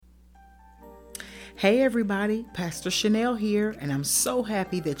Hey everybody, Pastor Chanel here, and I'm so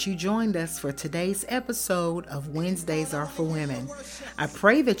happy that you joined us for today's episode of Wednesdays Are for Women. I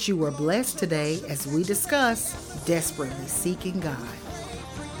pray that you were blessed today as we discuss desperately seeking God.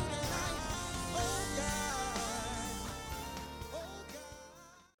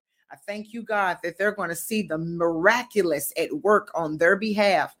 I thank you, God, that they're going to see the miraculous at work on their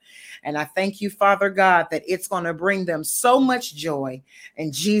behalf. And I thank you, Father God, that it's going to bring them so much joy.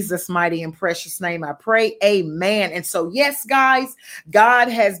 In Jesus' mighty and precious name, I pray. Amen. And so, yes, guys, God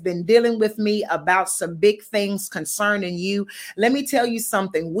has been dealing with me about some big things concerning you. Let me tell you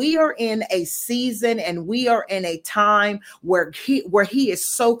something. We are in a season and we are in a time where he is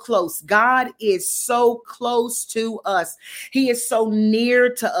so close. God is so close to us. He is so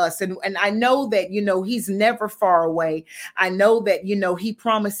near to us. And I know that, he's never far away. I know that, he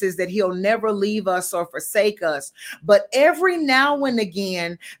promises that he'll never leave us or forsake us. But every now and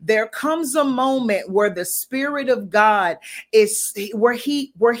again, there comes a moment where the Spirit of God is where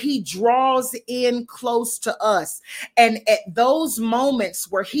he draws in close to us. And at those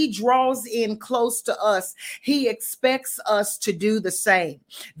moments where he draws in close to us, he expects us to do the same.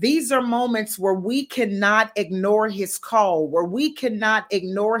 These are moments where we cannot ignore his call, where we cannot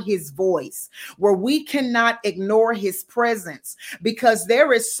ignore his voice, where we cannot ignore his presence, because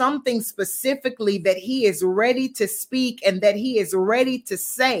there is something specifically that he is ready to speak and that he is ready to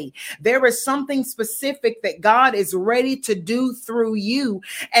say. There is something specific that God is ready to do through you.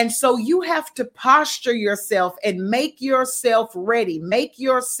 And so you have to posture yourself and make yourself ready, make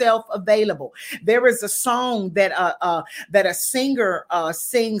yourself available. There is a song that a singer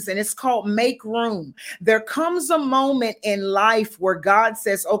sings, and it's called Make Room. There comes a moment in life where God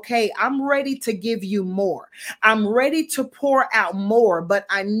says, okay, I'm ready to give you more. I'm ready to pour out more, but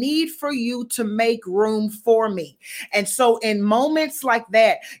I need for you to make room for me. And so in moments like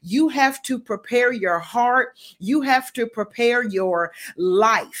that, you have to prepare your heart. You have to prepare your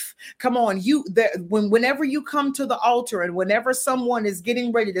life. Come on, whenever you come to the altar and whenever someone is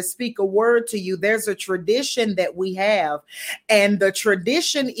getting ready to speak a word to you, there's a tradition that we have. And the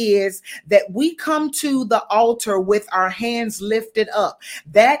tradition is that we come to the altar with our hands lifted up.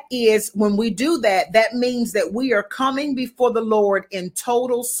 That is, when we do that, that means that we are coming before the Lord in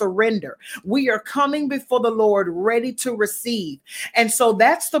total surrender. We are coming before the Lord ready to receive. And so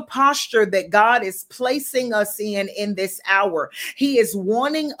that's the posture that God is placing us in this hour. He is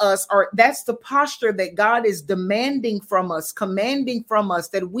wanting us, or that's the posture that God is demanding from us, commanding from us,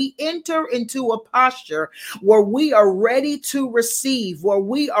 that we enter into a posture where we are ready to receive, where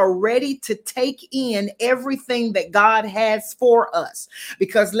we are ready to take in everything that God has for us.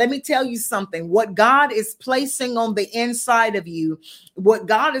 Because let me tell you something, what God is placing on the inside of you,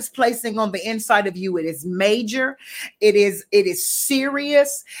 it is major, it is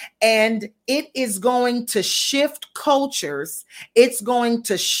serious, and it is going to shift cultures. It's going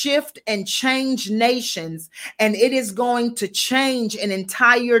to shift and change nations, and it is going to change an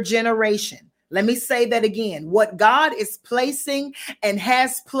entire generation. Let me say that again. What God is placing and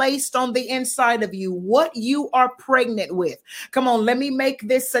has placed on the inside of you, what you are pregnant with. Come on, let me make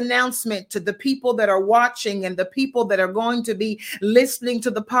this announcement to the people that are watching and the people that are going to be listening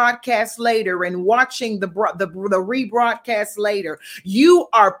to the podcast later and watching the rebroadcast later. You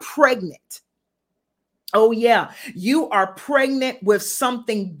are pregnant. Oh, yeah. You are pregnant with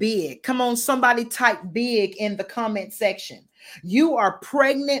something big. Come on, somebody type big in the comment section. You are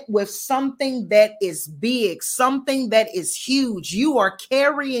pregnant with something that is big, something that is huge. You are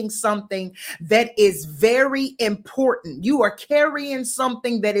carrying something that is very important. You are carrying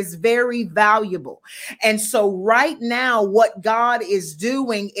something that is very valuable. And so right now, what God is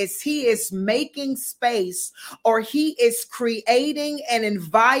doing is he is making space, or he is creating an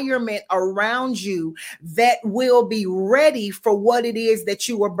environment around you that will be ready for what it is that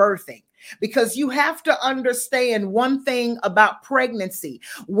you are birthing. Because you have to understand one thing about pregnancy.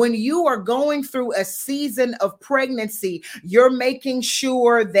 When you are going through a season of pregnancy, you're making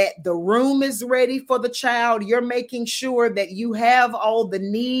sure that the room is ready for the child. You're making sure that you have all the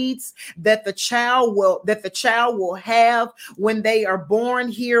needs that the child will have when they are born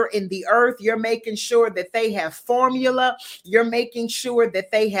here in the earth. You're making sure that they have formula. You're making sure that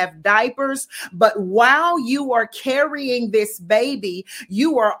they have diapers. But while you are carrying this baby,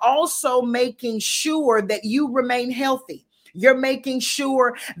 you are also making sure that you remain healthy. You're making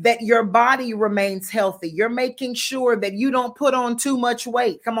sure that your body remains healthy. You're making sure that you don't put on too much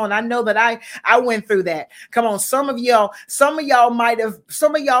weight. Come on. I know that I went through that. Come on. Some of y'all might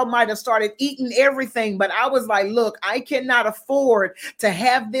have started eating everything, but I was like, look, I cannot afford to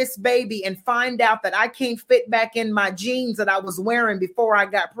have this baby and find out that I can't fit back in my jeans that I was wearing before I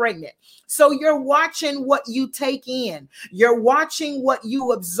got pregnant. So you're watching what you take in. You're watching what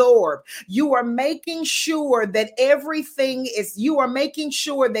you absorb. You are making sure that you are making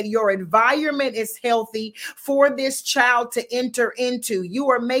sure that your environment is healthy for this child to enter into. You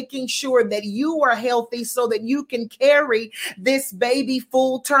are making sure that you are healthy so that you can carry this baby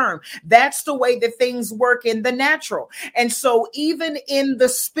full term. That's the way that things work in the natural. And so even in the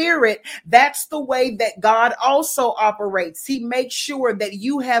spirit, that's the way that God also operates. He makes sure that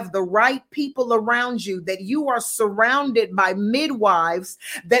you have the right people around you, that you are surrounded by midwives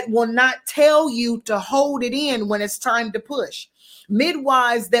that will not tell you to hold it in when it's time to push.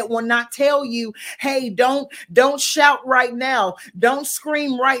 Midwives that will not tell you, hey, don't shout right now. Don't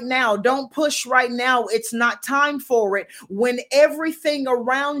scream right now. Don't push right now. It's not time for it, when everything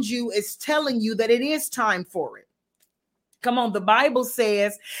around you is telling you that it is time for it. Come on, the Bible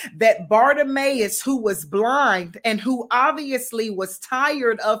says that Bartimaeus, who was blind and who obviously was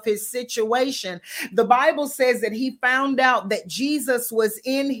tired of his situation, the Bible says that he found out that Jesus was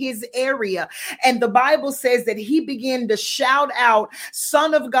in his area. And the Bible says that he began to shout out,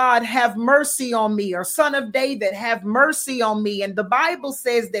 Son of God, have mercy on me, or Son of David, have mercy on me. And the Bible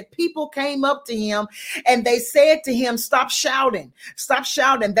says that people came up to him and they said to him, stop shouting. Stop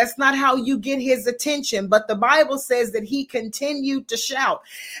shouting. That's not how you get his attention. But the Bible says that he continued to shout.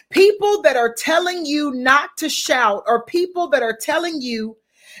 People that are telling you not to shout, or people that are telling you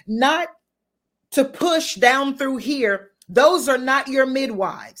not to push down through here, those are not your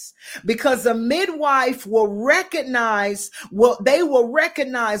midwives, because a midwife will recognize when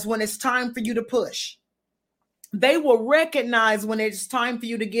it's time for you to push. They will recognize when it's time for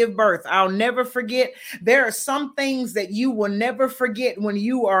you to give birth. I'll never forget. There are some things that you will never forget when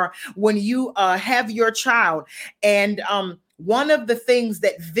you have your child. And one of the things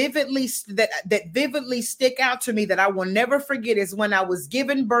that vividly stick out to me that I will never forget is when I was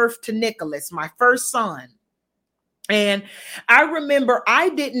giving birth to Nicholas, my first son. And I remember I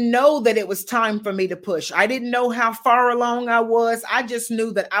didn't know that it was time for me to push. I didn't know how far along I was. I just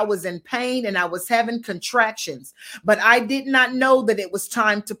knew that I was in pain and I was having contractions, but I did not know that it was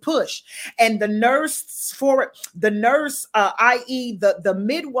time to push. And the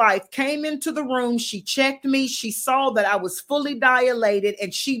midwife came into the room. She checked me. She saw that I was fully dilated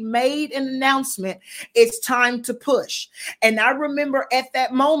and she made an announcement. It's time to push. And I remember at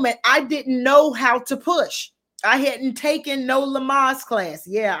that moment, I didn't know how to push. I hadn't taken no Lamaze class.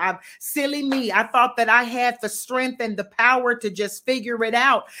 Yeah, silly me. I thought that I had the strength and the power to just figure it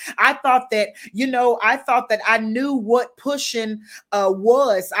out. I thought that I knew what pushing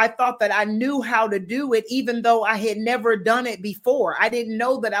was. I thought that I knew how to do it, even though I had never done it before. I didn't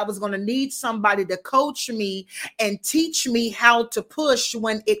know that I was going to need somebody to coach me and teach me how to push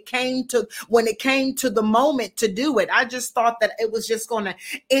when it came to the moment to do it. I just thought that it was just going to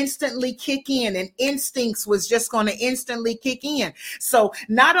instantly kick in, and instincts was just going to instantly kick in. So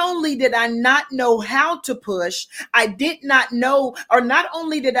not only did I not know how to push, not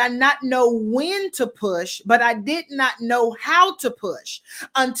only did I not know when to push, but I did not know how to push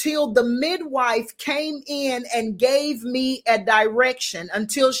until the midwife came in and gave me a direction,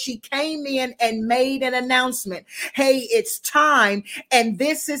 until she came in and made an announcement. Hey, it's time, and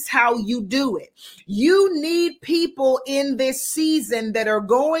this is how you do it. You need people in this season that are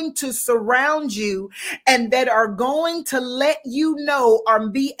going to surround you and that are going to let you know, or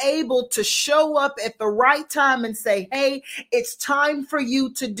be able to show up at the right time and say, hey, it's time for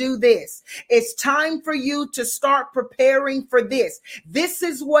you to do this. It's time for you to start preparing for this. This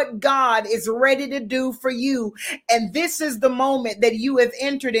is what God is ready to do for you. And this is the moment that you have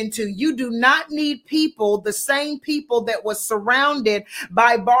entered into. You do not need people, the same people that was surrounded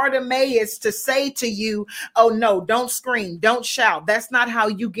by Bartimaeus, to say to you, oh no, don't scream, don't shout. That's not how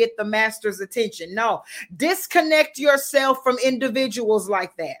you get the master's attention. No, disconnect yourself from individuals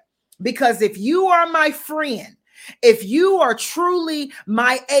like that. Because if you are my friend, if you are truly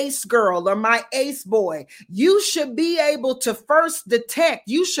my ace girl or my ace boy, you should be able to firstly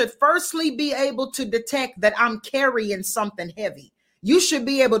be able to detect that I'm carrying something heavy. You should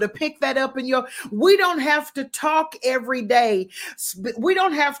be able to pick that up we don't have to talk every day. We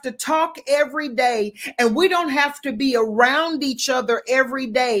don't have to talk every day, and we don't have to be around each other every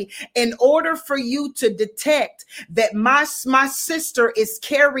day in order for you to detect that my sister is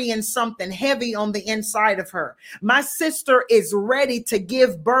carrying something heavy on the inside of her. My sister is ready to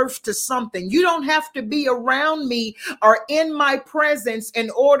give birth to something. You don't have to be around me or in my presence in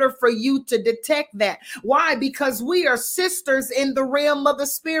order for you to detect that. Why? Because we are sisters in the realm of the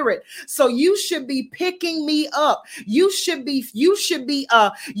spirit. So you should be picking me up. You should be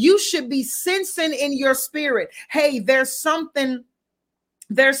sensing in your spirit, hey, there's something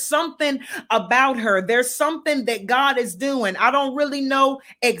about her. There's something that God is doing. I don't really know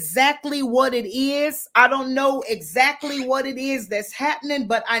exactly what it is. I don't know exactly what it is that's happening,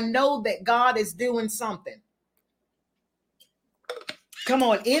 but I know that God is doing something. Come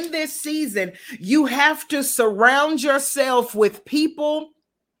on, in this season, you have to surround yourself with people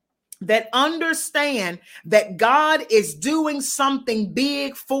that understand that God is doing something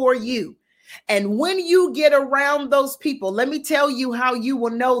big for you. And when you get around those people, let me tell you how you will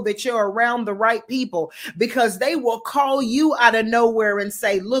know that you're around the right people, because they will call you out of nowhere and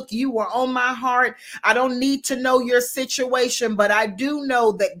say, look, you were on my heart. I don't need to know your situation, but I do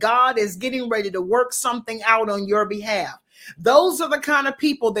know that God is getting ready to work something out on your behalf. Those are the kind of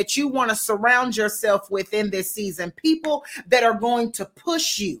people that you want to surround yourself with in this season, people that are going to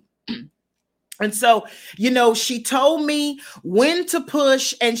push you. And so, she told me when to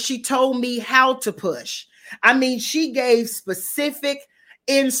push and she told me how to push. I mean, she gave specific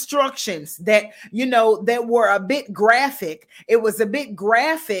instructions that were a bit graphic. It was a bit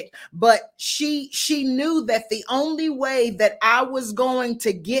graphic, but she knew that the only way that I was going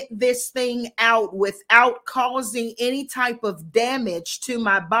to get this thing out without causing any type of damage to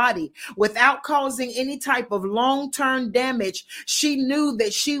my body, without causing any type of long-term damage, she knew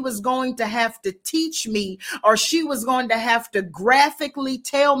that she was going to have to teach me, or she was going to have to graphically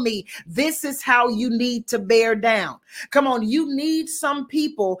tell me, this is how you need to bear down. Come on, you need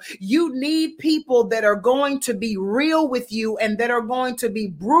people that are going to be real with you and that are going to be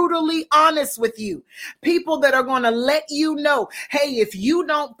brutally honest with you. People that are going to let you know, hey, if you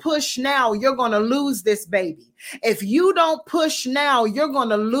don't push now, you're going to lose this baby. If you don't push now, you're going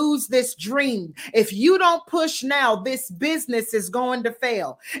to lose this dream. If you don't push now, this business is going to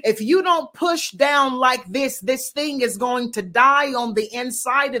fail. If you don't push down like this thing is going to die on the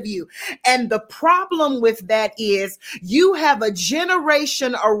inside of you. And the problem with that is you have a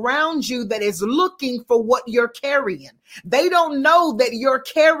generation around you that is looking for what you're carrying. They don't know that you're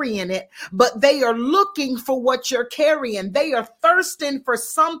carrying it, but they are looking for what you're carrying. They are thirsting for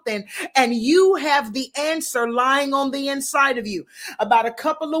something, and you have the answer lying on the inside of you. About a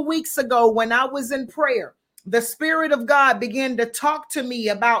couple of weeks ago, when I was in prayer, the Spirit of God began to talk to me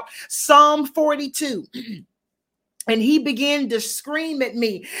about Psalm 42. And he began to scream at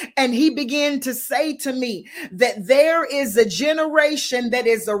me, and he began to say to me that there is a generation that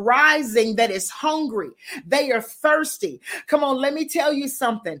is arising that is hungry. They are thirsty. Come on, let me tell you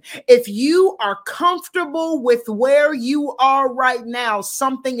something. If you are comfortable with where you are right now,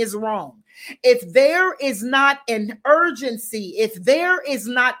 something is wrong. If there is not an urgency, if there is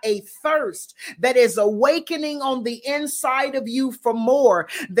not a thirst that is awakening on the inside of you for more,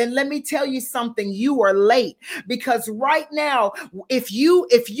 then let me tell you something, you are late. Because right now, if you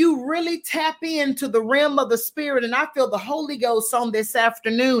really tap into the realm of the Spirit, and I feel the Holy Ghost on this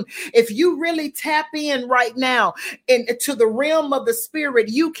afternoon, if you really tap in right now into the realm of the Spirit,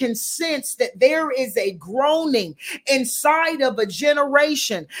 you can sense that there is a groaning inside of a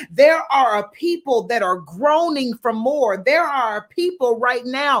generation. There are people that are groaning for more. There are people right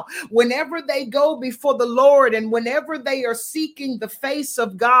now, whenever they go before the Lord and whenever they are seeking the face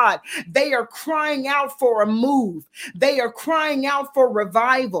of God, they are crying out for a move. They are crying out for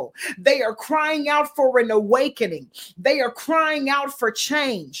revival. They are crying out for an awakening. They are crying out for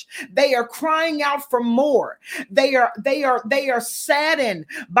change. They are crying out for more. They are saddened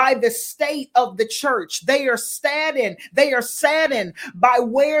by the state of the church. They are saddened by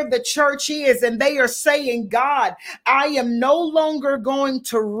where the church is, and they are saying, God, I am no longer going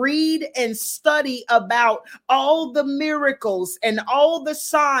to read and study about all the miracles and all the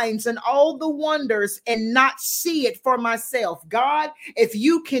signs and all the wonders and not see it for myself. God, if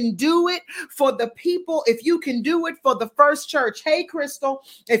you can do it for the people, if you can do it for the first church, hey, Crystal,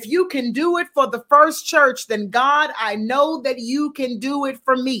 if you can do it for the first church, then God, I know that you can do it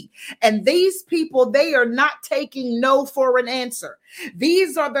for me. And these people, they are not taking no for an answer.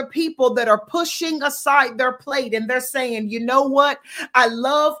 These are the people people that are pushing aside their plate and they're saying, you know what? I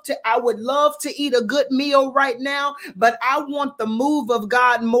would love to eat a good meal right now, but I want the move of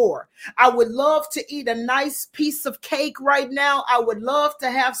God more. I would love to eat a nice piece of cake right now. I would love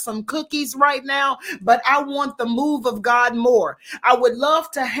to have some cookies right now, but I want the move of God more. I would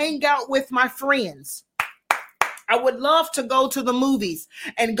love to hang out with my friends. I would love to go to the movies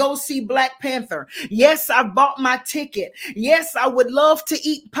and go see Black Panther. Yes, I bought my ticket. Yes, I would love to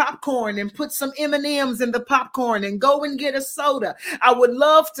eat popcorn and put some M&Ms in the popcorn and go and get a soda. I would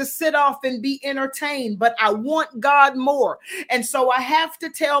love to sit off and be entertained, but I want God more. And so I have to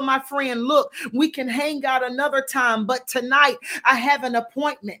tell my friend, look, we can hang out another time, but tonight I have an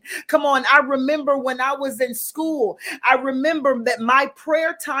appointment. Come on. I remember when I was in school, I remember that my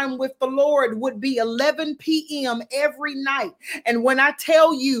prayer time with the Lord would be 11 p.m. every night. And when I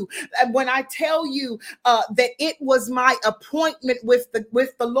tell you that it was my appointment with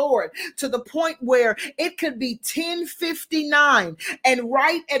the Lord, to the point where it could be 10:59, and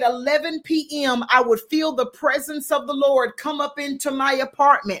right at 11 p.m. I would feel the presence of the Lord come up into my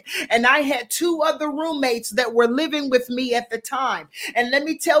apartment. And I had two other roommates that were living with me at the time. And let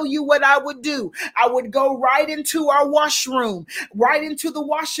me tell you what I would do. I would go right into our washroom, right into the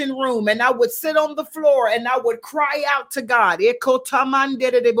washing room, and I would sit on the floor and I would cry out to God.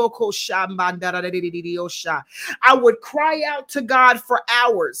 I would cry out to God for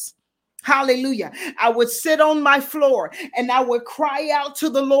hours. Hallelujah. I would sit on my floor and I would cry out to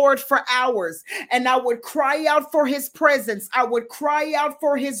the Lord for hours, and I would cry out for his presence. I would cry out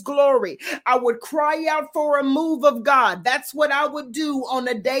for his glory. I would cry out for a move of God. That's what I would do on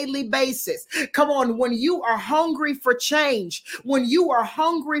a daily basis. Come on. When you are hungry for change, when you are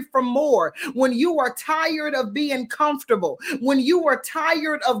hungry for more, when you are tired of being comfortable, when you are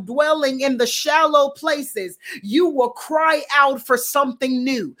tired of dwelling in the shallow places, you will cry out for something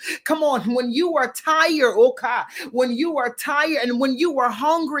new. Come on. When you are tired, when you are tired and when you are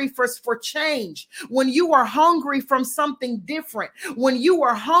hungry for change, when you are hungry from something different, when you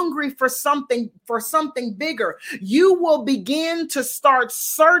are hungry for something bigger, you will begin to start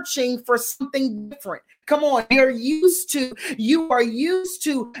searching for something different. Come on, you are used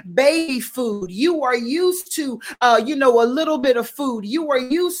to baby food. You are used to, a little bit of food. You are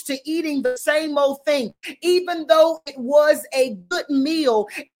used to eating the same old thing. Even though it was a good meal,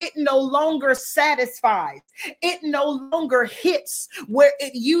 it no longer satisfies. It no longer hits where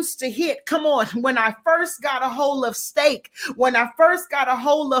it used to hit. Come on, when I first got a hold of steak, when I first got a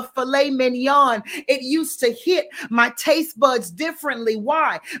hold of filet mignon, it used to hit my taste buds differently.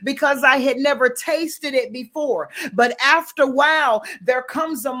 Why? Because I had never tasted it before. But after a while, there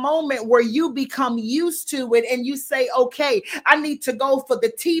comes a moment where you become used to it and you say, okay, I need to go for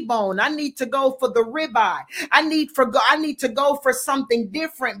the T-bone. I need to go for the ribeye. I need to go for something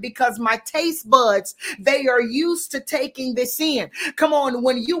different because my taste buds, they are used to taking this in. Come on,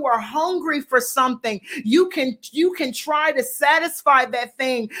 when you are hungry for something, you can try to satisfy that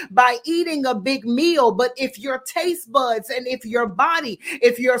thing by eating a big meal. But if your taste buds and if your body,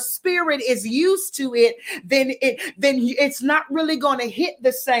 if your spirit is used to it, then it's not really going to hit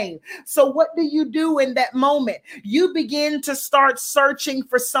the same. So what do you do in that moment? You begin to start searching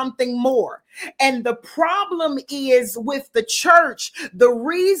for something more. And the problem is with the church, the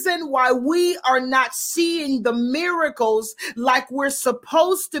reason why we are not seeing the miracles like we're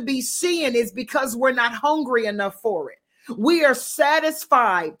supposed to be seeing is because we're not hungry enough for it. We are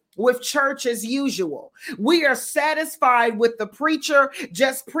satisfied with church as usual. We are satisfied with the preacher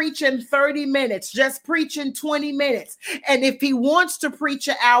just preaching 30 minutes, just preaching 20 minutes. And if he wants to preach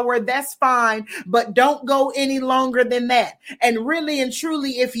an hour, that's fine, but don't go any longer than that. And really and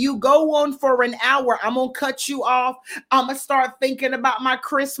truly, if you go on for an hour, I'm going to cut you off. I'm going to start thinking about my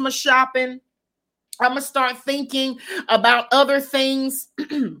Christmas shopping. I'm going to start thinking about other things.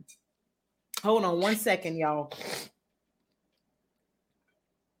 Hold on one second, y'all.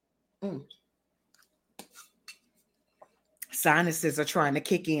 Sinuses are trying to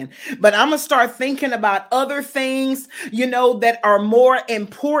kick in, but I'm going to start thinking about other things, that are more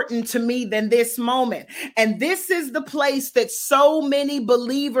important to me than this moment. And this is the place that so many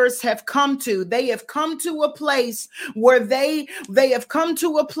believers have come to. They have come to a place where they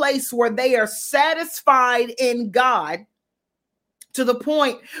are satisfied in God to the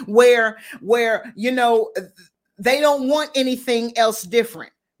point where they don't want anything else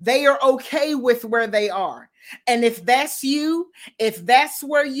different. They are okay with where they are. And if that's you, if that's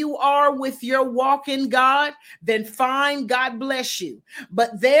where you are with your walk in God, then fine, God bless you.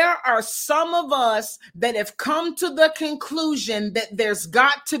 But there are some of us that have come to the conclusion that there's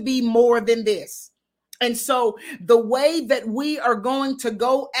got to be more than this. And so the way that we are going to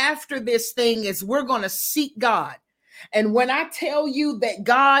go after this thing is we're going to seek God. And when I tell you that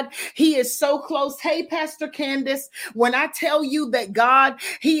God, he is so close. Hey, Pastor Candace, when I tell you that God,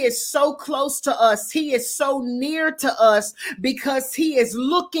 he is so close to us, he is so near to us because he is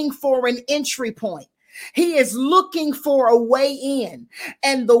looking for an entry point. He is looking for a way in.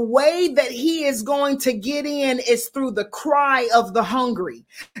 And the way that he is going to get in is through the cry of the hungry.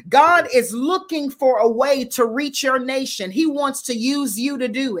 God is looking for a way to reach your nation. He wants to use you to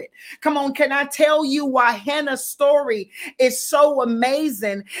do it. Come on, can I tell you why Hannah's story is so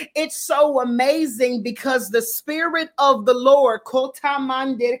amazing? It's so amazing because the Spirit of the Lord, the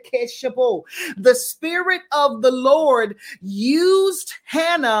Spirit of the Lord used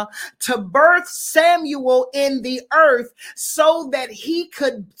Hannah to birth Samuel in the earth so that he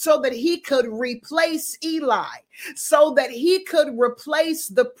could replace Eli, so that he could replace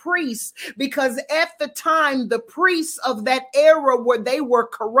the priests, because at the time the priests of that era they were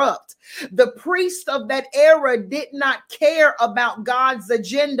corrupt. The priests of that era did not care about God's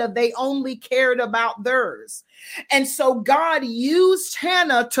agenda. They only cared about theirs. And so God used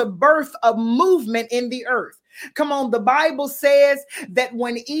Hannah to birth a movement in the earth. Come on, the Bible says that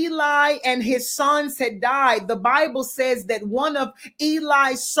when Eli and his sons had died, the Bible says that one of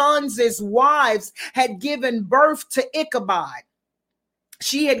Eli's sons' wives had given birth to Ichabod.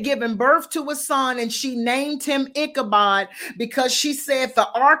 She had given birth to a son and she named him Ichabod because she said the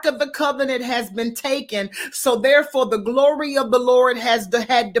Ark of the Covenant has been taken. So therefore the glory of the Lord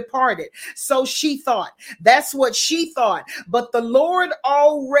had departed. So she thought, that's what she thought. But the Lord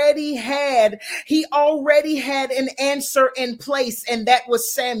already had an answer in place, and that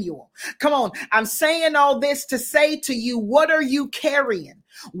was Samuel. Come on. I'm saying all this to say to you, what are you carrying?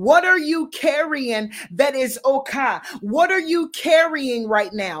 What are you carrying that is okay? What are you carrying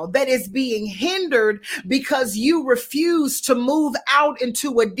right now that is being hindered because you refuse to move out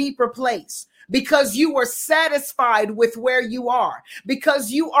into a deeper place? Because you are satisfied with where you are, because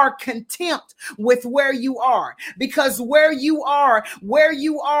you are content with where you are, because where you are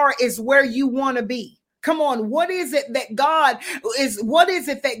is where you want to be. Come on, what is it that God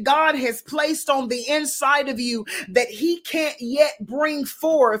has placed on the inside of you that he can't yet bring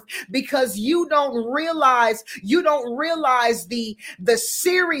forth because you don't realize the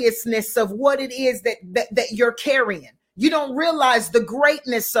seriousness of what it is that you're carrying. You don't realize the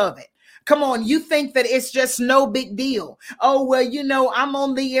greatness of it. Come on, you think that it's just no big deal. Oh, well, I'm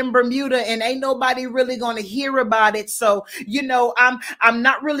only in Bermuda and ain't nobody really going to hear about it. So, I'm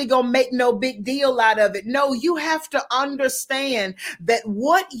not really going to make no big deal out of it. No, you have to understand that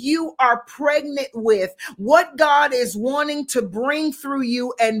what you are pregnant with, what God is wanting to bring through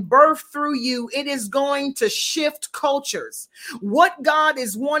you and birth through you, it is going to shift cultures. What God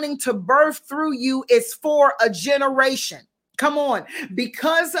is wanting to birth through you is for a generation. Come on.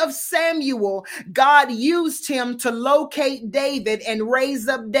 Because of Samuel, God used him to locate David and raise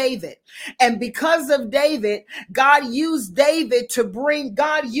up David. And because of David, God used David to be the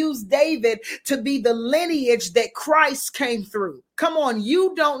lineage that Christ came through. Come on,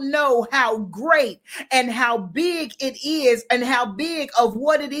 you don't know how great and how big it is and how big of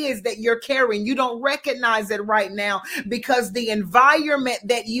what it is that you're carrying. You don't recognize it right now because the environment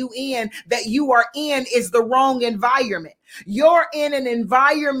that you are in is the wrong environment. You're in an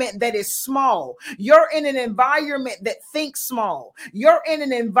environment that is small. You're in an environment that thinks small. You're in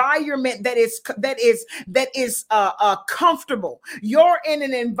an environment that is comfortable. You're in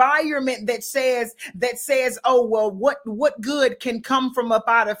an environment that says, oh, well, what good can come from up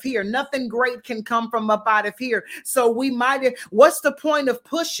out of here? Nothing great can come from up out of here. So what's the point of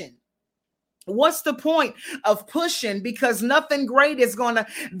pushing? What's the point of pushing? Because nothing great is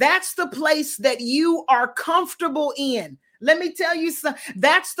that's the place that you are comfortable in. Let me tell you something.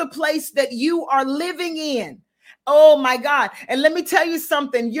 That's the place that you are living in. Oh my God. And let me tell you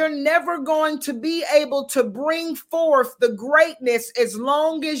something. You're never going to be able to bring forth the greatness as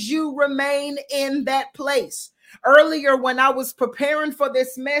long as you remain in that place. Earlier, when I was preparing for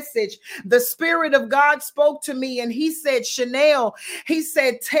this message, the Spirit of God spoke to me and he said, Chanel, he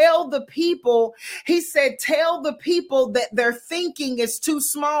said, tell the people that their thinking is too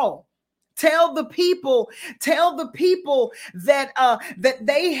small. Tell the people that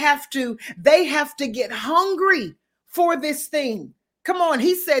they have to get hungry for this thing. Come on.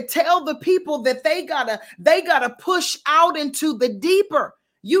 He said, tell the people that they gotta push out into the deeper.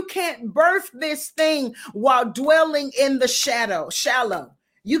 You can't birth this thing while dwelling in the shallow.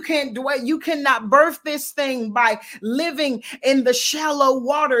 You cannot birth this thing by living in the shallow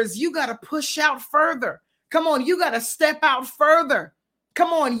waters. You got to push out further. Come on, you got to step out further.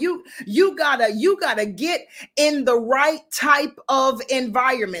 Come on, you gotta get in the right type of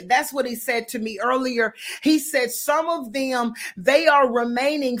environment. That's what he said to me earlier. He said some of them, they are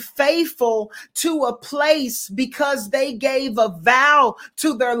remaining faithful to a place because they gave a vow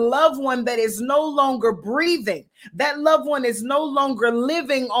to their loved one that is no longer breathing. That loved one is no longer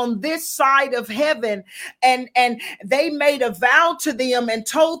living on this side of heaven. And they made a vow to them and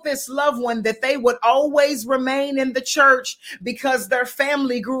told this loved one that they would always remain in the church because their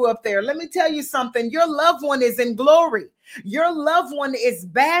family grew up there. Let me tell you something. Your loved one is in glory. Your loved one is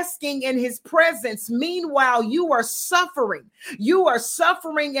basking in his presence. Meanwhile, you are suffering. You are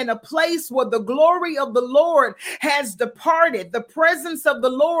suffering in a place where the glory of the Lord has departed. The presence of the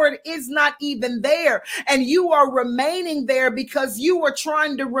Lord is not even there. And you are remaining there because you are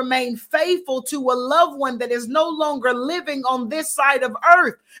trying to remain faithful to a loved one that is no longer living on this side of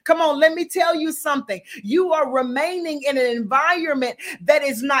earth. Come on, let me tell you something. You are remaining in an environment that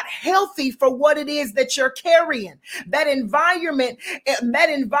is not healthy for what it is that you're carrying. That environment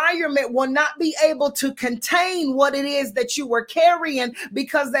will not be able to contain what it is that you were carrying,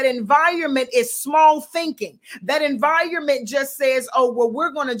 because that environment is small thinking. That environment just says, oh, well,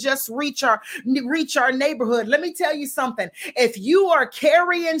 we're going to just reach our neighborhood. Let me tell you something. If you are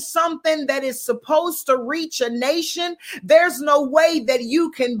carrying something that is supposed to reach a nation, there's no way that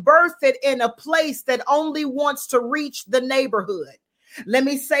you can birth it in a place that only wants to reach the neighborhood. Let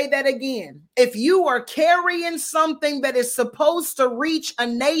me say that again. If you are carrying something that is supposed to reach a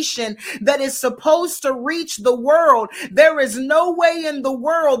nation, that is supposed to reach the world, there is no way in the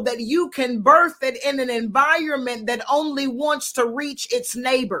world that you can birth it in an environment that only wants to reach its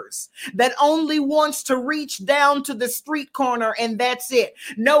neighbors, that only wants to reach down to the street corner, and that's it.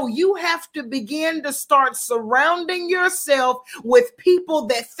 No, you have to begin to start surrounding yourself with people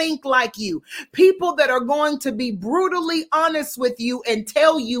that think like you, people that are going to be brutally honest with you and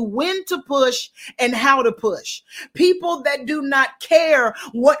tell you when to push and how to push. People that do not care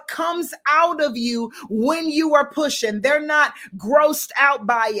what comes out of you when you are pushing. They're not grossed out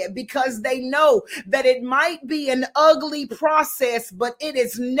by it because they know that it might be an ugly process, but it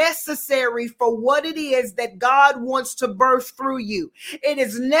is necessary for what it is that God wants to birth through you. It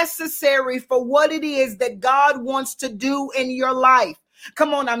is necessary for what it is that God wants to do in your life.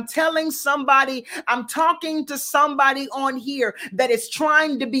 Come on, I'm telling somebody, I'm talking to somebody on here that is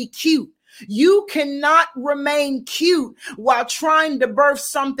trying to be cute. You cannot remain cute while trying to birth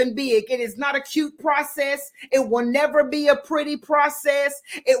something big. It is not a cute process. It will never be a pretty process.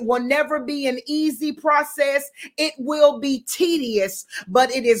 It will never be an easy process. It will be tedious,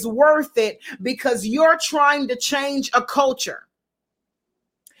 but it is worth it because you're trying to change a culture.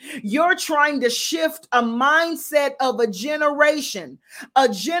 You're trying to shift a mindset of a generation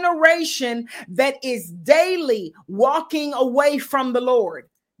that is daily walking away from the Lord,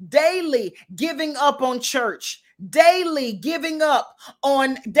 daily giving up on church, daily giving up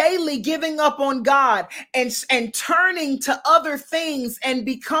on God, and turning to other things and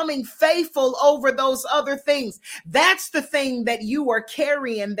becoming faithful over those other things. That's the thing that you are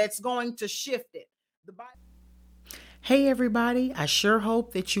carrying that's going to shift it. Hey everybody, I sure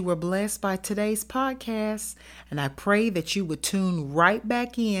hope that you were blessed by today's podcast, and I pray that you would tune right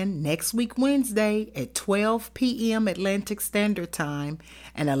back in next week Wednesday at 12 p.m. Atlantic Standard Time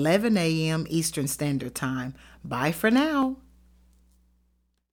and 11 a.m. Eastern Standard Time. Bye for now.